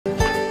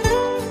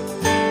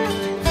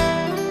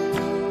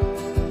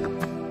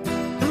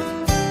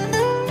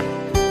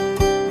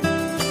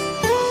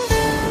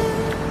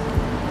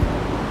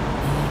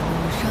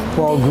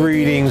Well,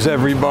 greetings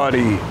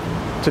everybody.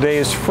 Today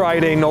is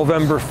Friday,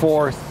 November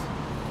 4th,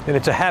 and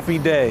it's a happy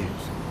day.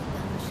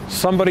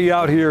 Somebody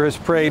out here has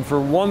prayed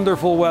for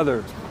wonderful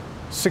weather,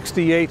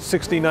 68,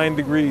 69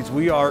 degrees.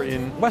 We are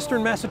in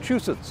Western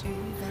Massachusetts.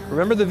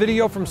 Remember the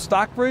video from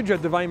Stockbridge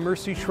at Divine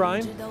Mercy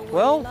Shrine?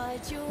 Well,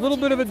 a little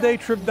bit of a day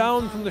trip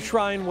down from the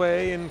Shrine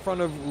Way in front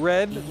of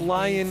Red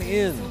Lion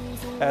Inn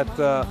at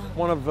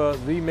one of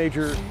the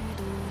major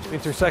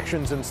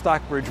intersections in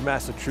Stockbridge,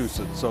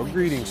 Massachusetts. So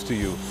greetings to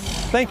you.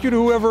 Thank you to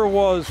whoever it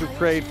was who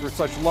prayed for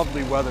such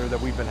lovely weather that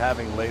we've been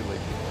having lately.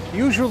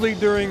 Usually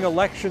during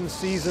election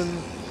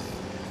season,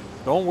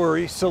 don't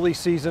worry, silly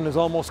season is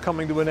almost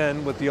coming to an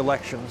end with the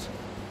elections.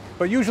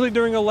 But usually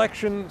during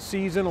election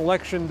season,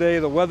 election day,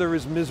 the weather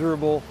is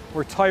miserable.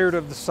 We're tired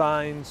of the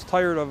signs,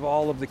 tired of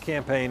all of the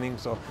campaigning.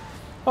 So,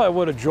 oh,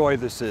 what a joy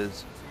this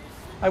is.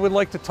 I would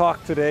like to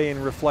talk today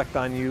and reflect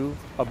on you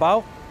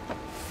about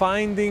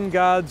finding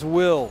God's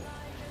will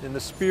in the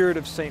spirit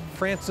of St.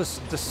 Francis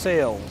de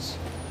Sales.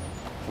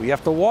 We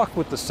have to walk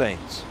with the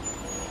saints.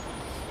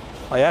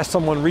 I asked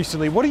someone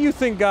recently, what do you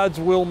think God's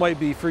will might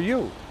be for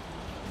you?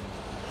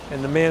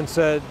 And the man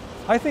said,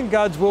 I think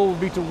God's will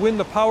would be to win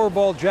the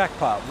Powerball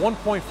Jackpot,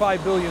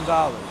 $1.5 billion.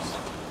 I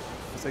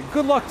say,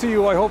 good luck to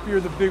you. I hope you're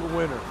the big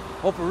winner.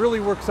 Hope it really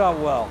works out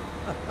well.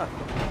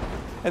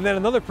 And then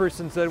another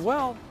person said,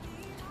 well,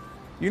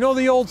 you know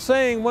the old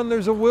saying, when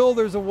there's a will,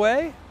 there's a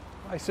way?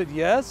 I said,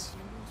 yes.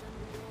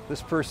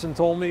 This person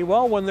told me,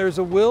 well, when there's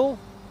a will,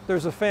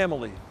 there's a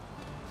family.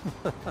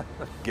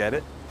 Get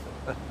it?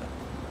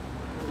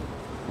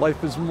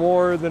 Life is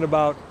more than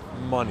about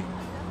money.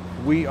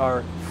 We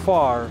are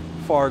far,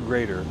 far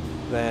greater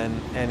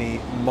than any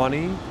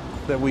money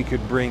that we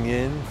could bring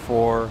in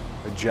for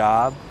a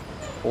job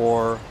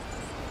or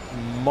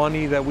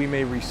money that we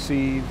may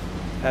receive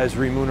as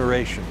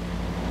remuneration.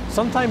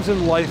 Sometimes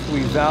in life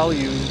we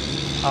value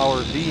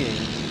our being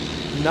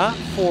not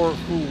for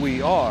who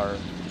we are,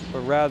 but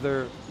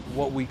rather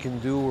what we can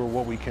do or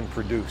what we can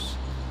produce.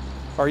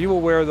 Are you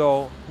aware,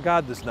 though,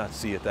 God does not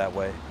see it that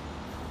way.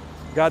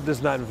 God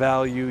does not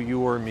value you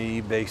or me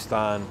based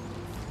on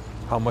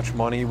how much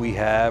money we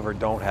have or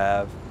don't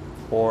have,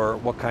 or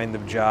what kind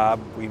of job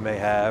we may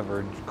have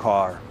or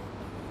car.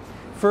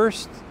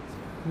 First,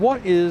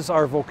 what is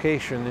our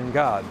vocation in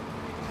God?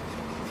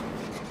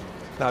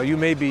 Now, you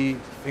may be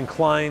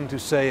inclined to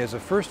say as a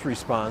first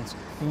response,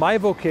 my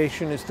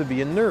vocation is to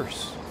be a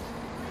nurse,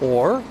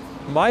 or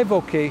my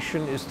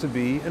vocation is to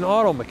be an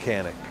auto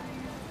mechanic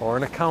or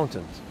an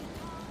accountant.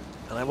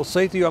 And I will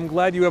say to you, I'm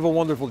glad you have a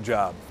wonderful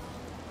job.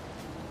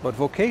 But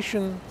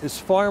vocation is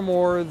far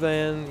more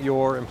than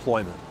your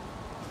employment.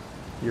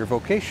 Your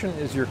vocation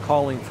is your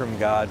calling from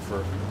God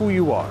for who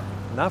you are,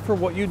 not for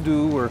what you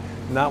do or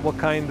not what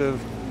kind of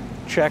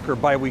check or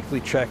biweekly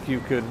check you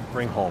could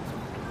bring home.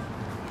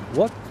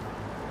 What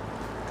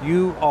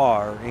you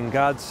are in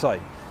God's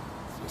sight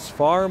is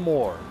far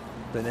more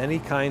than any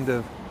kind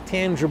of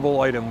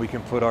tangible item we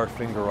can put our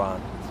finger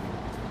on.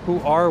 Who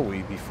are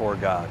we before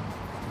God?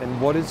 And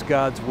what is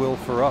God's will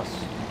for us?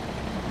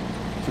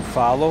 To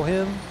follow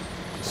Him,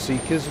 to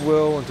seek His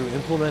will, and to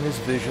implement His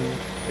vision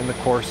in the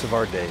course of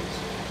our days.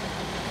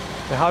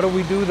 And how do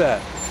we do that?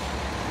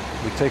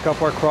 We take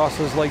up our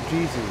crosses like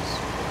Jesus.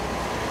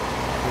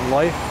 In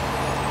life,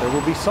 there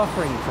will be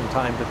suffering from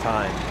time to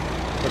time,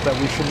 but that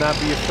we should not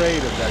be afraid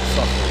of that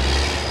suffering.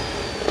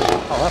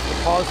 I'll have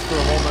to pause for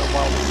a moment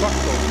while the truck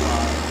goes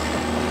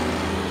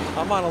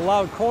by. I'm on a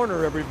loud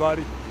corner,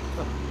 everybody.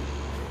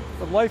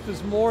 But life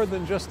is more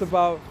than just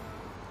about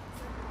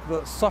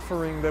the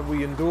suffering that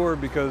we endure,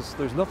 because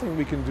there's nothing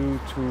we can do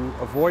to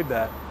avoid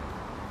that.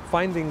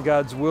 Finding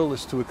God's will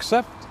is to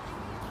accept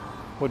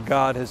what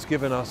God has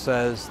given us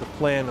as the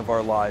plan of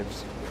our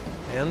lives.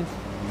 And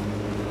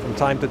from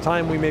time to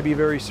time, we may be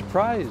very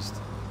surprised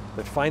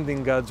that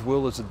finding God's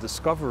will is a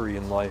discovery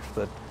in life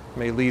that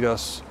may lead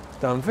us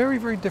down very,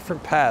 very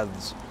different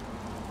paths.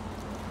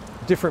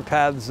 Different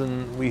paths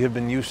than we have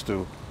been used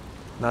to.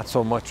 Not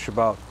so much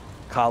about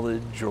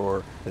college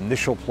or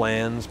initial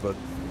plans, but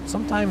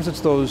sometimes it's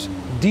those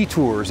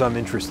detours I'm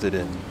interested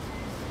in.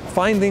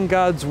 Finding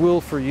God's will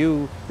for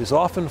you is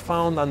often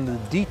found on the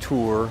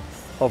detour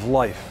of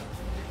life.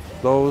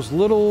 Those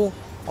little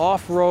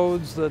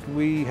off-roads that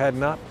we had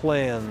not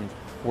planned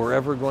were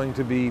ever going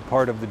to be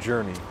part of the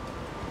journey.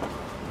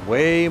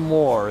 Way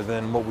more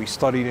than what we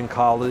studied in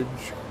college,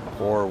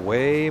 or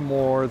way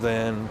more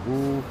than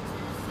who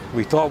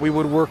we thought we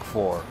would work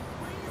for,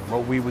 and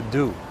what we would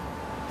do.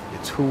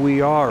 It's who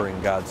we are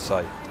in God's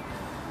sight.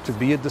 To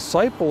be a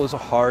disciple is a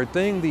hard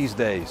thing these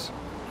days.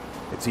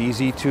 It's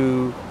easy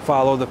to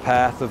follow the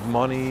path of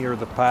money or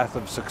the path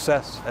of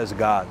success as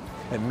God.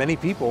 And many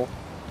people,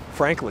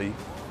 frankly,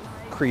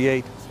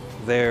 create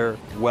their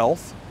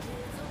wealth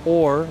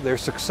or their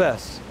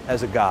success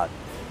as a God.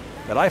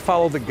 That I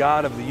follow the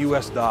God of the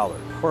US dollar.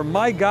 Or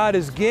my God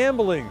is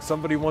gambling.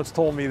 Somebody once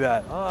told me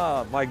that.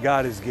 My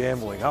God is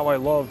gambling. How I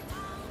love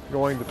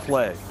going to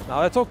play.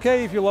 Now that's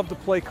okay if you love to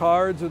play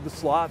cards or the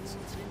slots,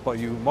 but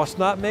you must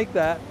not make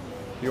that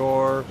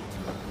the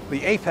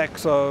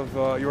apex of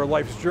your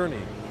life's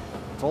journey.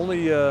 It's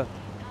only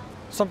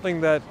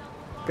something that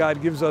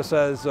God gives us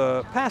as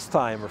a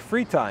pastime or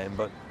free time,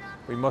 but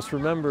we must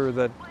remember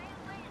that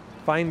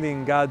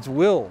finding God's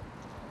will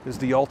is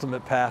the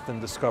ultimate path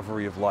and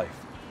discovery of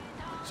life.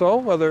 So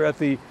whether at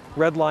the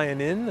Red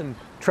Lion Inn and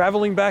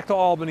traveling back to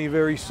Albany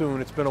very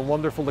soon, it's been a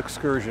wonderful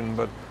excursion,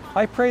 but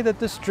I pray that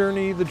this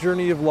journey, the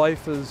journey of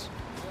life, is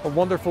a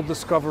wonderful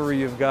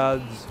discovery of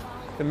God's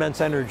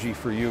immense energy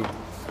for you.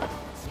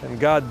 And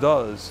God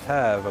does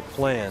have a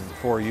plan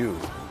for you.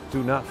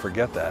 Do not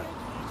forget that.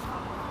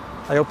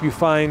 I hope you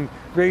find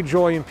great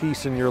joy and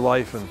peace in your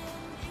life, and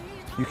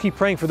you keep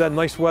praying for that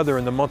nice weather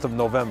in the month of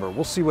November.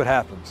 We'll see what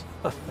happens.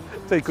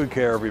 Take good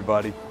care,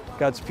 everybody.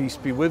 God's peace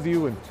be with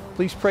you, and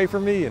please pray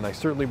for me, and I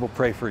certainly will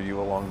pray for you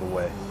along the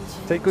way.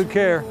 Take good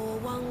care.